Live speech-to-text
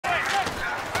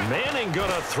Manning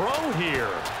gonna throw here.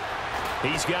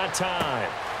 He's got time.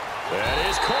 That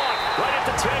is caught right at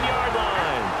the 10-yard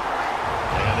line.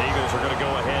 And the Eagles are going to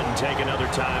go ahead and take another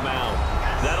timeout.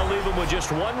 That'll leave them with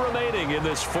just one remaining in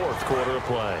this fourth quarter of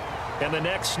play. And the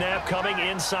next snap coming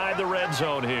inside the red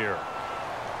zone here.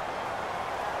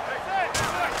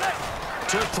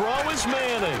 To throw is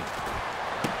Manning.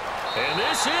 And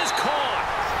this is caught.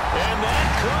 And that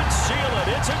could seal it.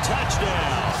 It's a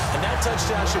touchdown. And that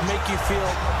touchdown should make you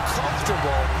feel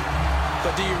comfortable.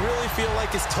 But do you really feel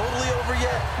like it's totally over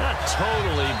yet? Not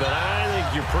totally, but I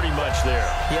think you're pretty much there.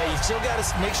 Yeah, you still got to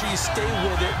make sure you stay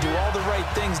with it, do all the right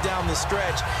things down the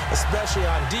stretch, especially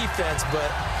on defense. But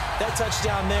that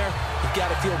touchdown there, you've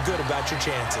got to feel good about your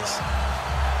chances.